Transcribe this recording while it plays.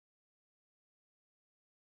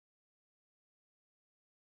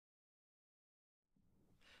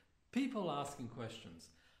People asking questions.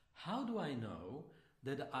 How do I know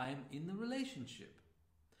that I'm in a relationship?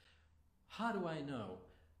 How do I know?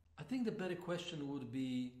 I think the better question would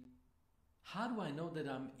be, how do I know that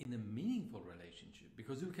I'm in a meaningful relationship?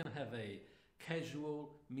 Because we can have a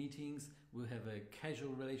casual meetings, we have a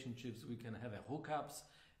casual relationships, we can have a hookups.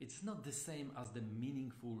 It's not the same as the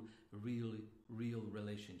meaningful, real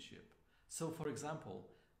relationship. So, for example,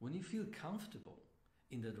 when you feel comfortable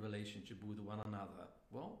in that relationship with one another,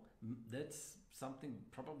 well, that's something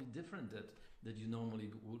probably different that you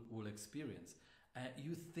normally will experience.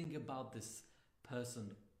 You think about this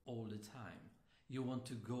person all the time. You want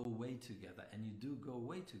to go away together, and you do go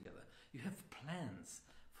away together. You have plans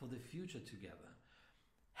for the future together,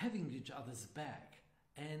 having each other's back,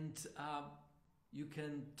 and you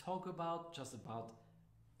can talk about just about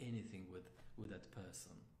anything with that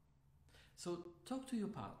person. So talk to your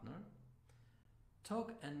partner,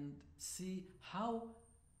 talk and see how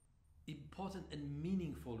important and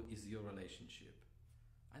meaningful is your relationship.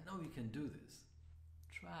 I know you can do this.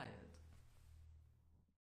 Try it.